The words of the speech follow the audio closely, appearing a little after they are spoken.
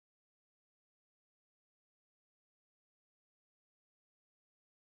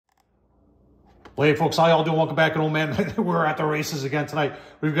Well, hey folks, how y'all doing? Welcome back, old man. We're at the races again tonight.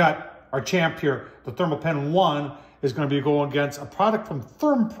 We've got our champ here. The Thermapen 1 is going to be going against a product from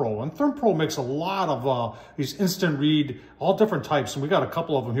ThermPro. And ThermPro makes a lot of these instant read, all different types. And we got a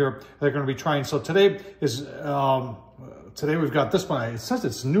couple of them here they're going to be trying. So today is, today we've got this one. It says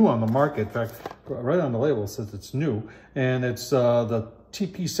it's new on the market. In fact, right on the label it says it's new. And it's the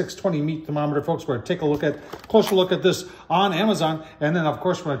TP620 meat thermometer, folks. We're going to take a closer look at this on Amazon. And then, of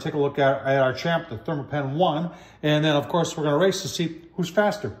course, we're going to take a look at our champ, the Thermapen 1. And then, of course, we're going to race to see who's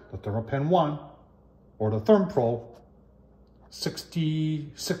faster, the Thermapen 1 or the ThermPro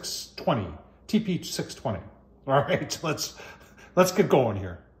 6620, TP620. All right, let's get going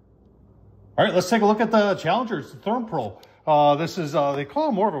here. All right, let's take a look at the challengers, the ThermPro. This is, they call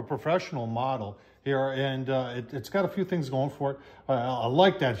it more of a professional model here, and it's got a few things going for it. I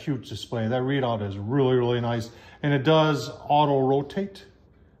like that huge display. That readout is really, really nice. And it does auto rotate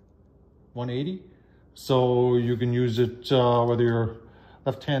 180. So you can use it whether you're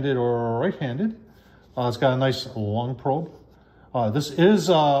left-handed or right-handed. It's got a nice long probe. This is,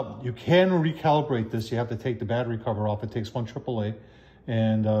 you can recalibrate this. You have to take the battery cover off. It takes 1 AAA.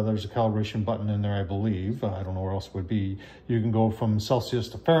 And there's a calibration button in there, I believe. I don't know where else it would be. You can go from Celsius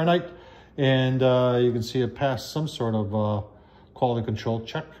to Fahrenheit. And you can see it passed some sort of quality control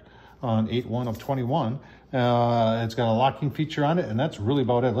check on 8/1 of 21. It's got a locking feature on it, and that's really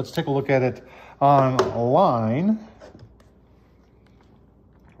about it. Let's take a look at it online.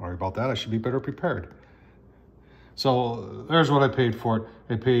 Sorry about that. I should be better prepared. So there's what I paid for it.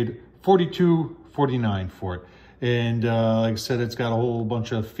 I paid $42.49 for it. And like I said, it's got a whole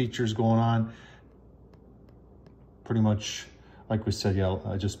bunch of features going on. Pretty much, like we said, yeah,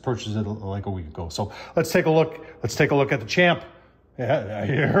 I just purchased it like a week ago. So let's take a look. Let's take a look at the champ. Yeah,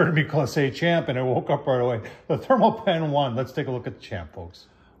 you heard me say champ, and I woke up right away. The Thermapen 1. Let's take a look at the champ, folks.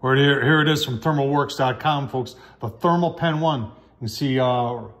 Right here it is from Thermoworks.com, folks. The Thermapen 1. You can see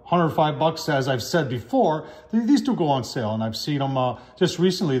 $105, as I've said before. These do go on sale, and I've seen them just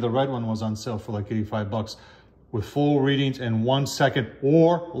recently. The red one was on sale for like $85. With full readings in 1 second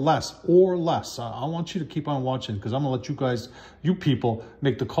or less, I want you to keep on watching because I'm gonna let you guys, you people,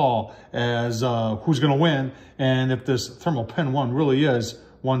 make the call as who's gonna win and if this Thermapen 1 really is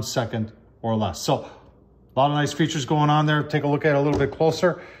 1 second or less. So a lot of nice features going on there. Take a look at it a little bit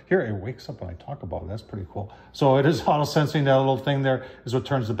closer. Here, it wakes up when I talk about it. That's pretty cool. So it is auto sensing. That little thing there is what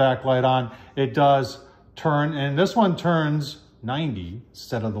turns the backlight on. It does turn, and this one turns 90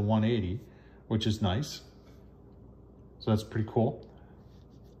 instead of the 180, which is nice. So that's pretty cool.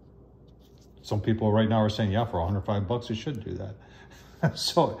 Some people right now are saying, yeah, for $105, you should do that.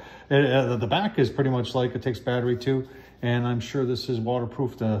 So the back is pretty much like it takes battery too. And I'm sure this is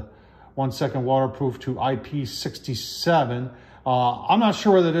waterproof, the 1 second waterproof to IP67. I'm not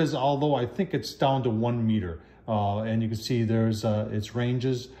sure what it is, although I think it's down to 1 meter. And you can see there's its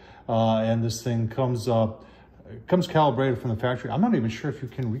ranges. And this thing comes calibrated from the factory. I'm not even sure if you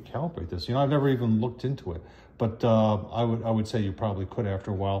can recalibrate this. You know, I've never even looked into it. But I would say you probably could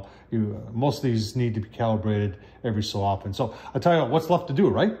after a while. Most of these need to be calibrated every so often. So I'll tell you what's left to do,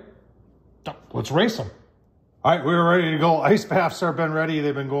 right? Let's race them. All right, we're ready to go. Ice baths have been ready.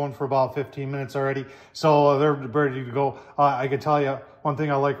 They've been going for about 15 minutes already. So they're ready to go. I can tell you one thing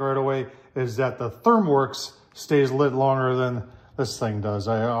I like right away is that the Thermoworks stays lit longer than this thing does.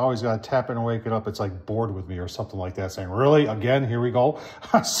 I always got to tap it and wake it up. It's like bored with me or something like that, saying, really? Again? Here we go.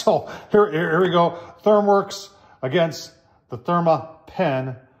 So here we go. Thermoworks against the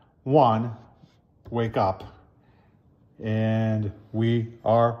Thermapen 1. Wake up. And we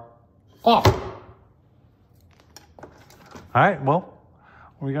are off. All right, well,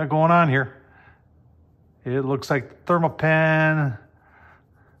 what we got going on here? It looks like Thermapen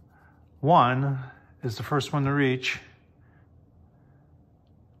 1 is the first one to reach.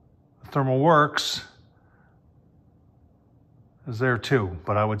 Thermoworks is there too,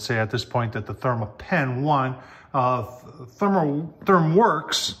 but I would say at this point that the Thermapen 1,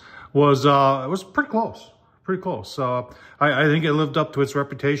 Thermoworks was pretty close, I think it lived up to its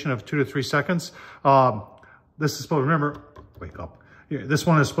reputation of 2 to 3 seconds. This is supposed, remember, wake up. This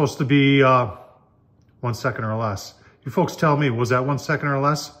one is supposed to be 1 second or less. You folks tell me, was that 1 second or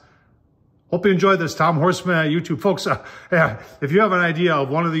less? Hope you enjoyed this. Tom Horseman at YouTube. Folks, if you have an idea of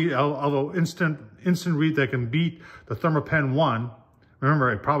one of the instant read that can beat the Thermapen 1,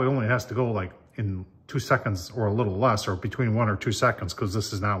 remember, it probably only has to go like in 2 seconds or a little less, or between 1 or 2 seconds, because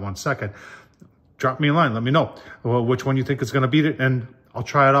this is not 1 second. Drop me a line. Let me know which one you think is going to beat it, and I'll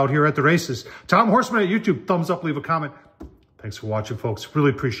try it out here at the races. Tom Horseman at YouTube. Thumbs up, leave a comment. Thanks for watching, folks.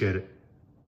 Really appreciate it.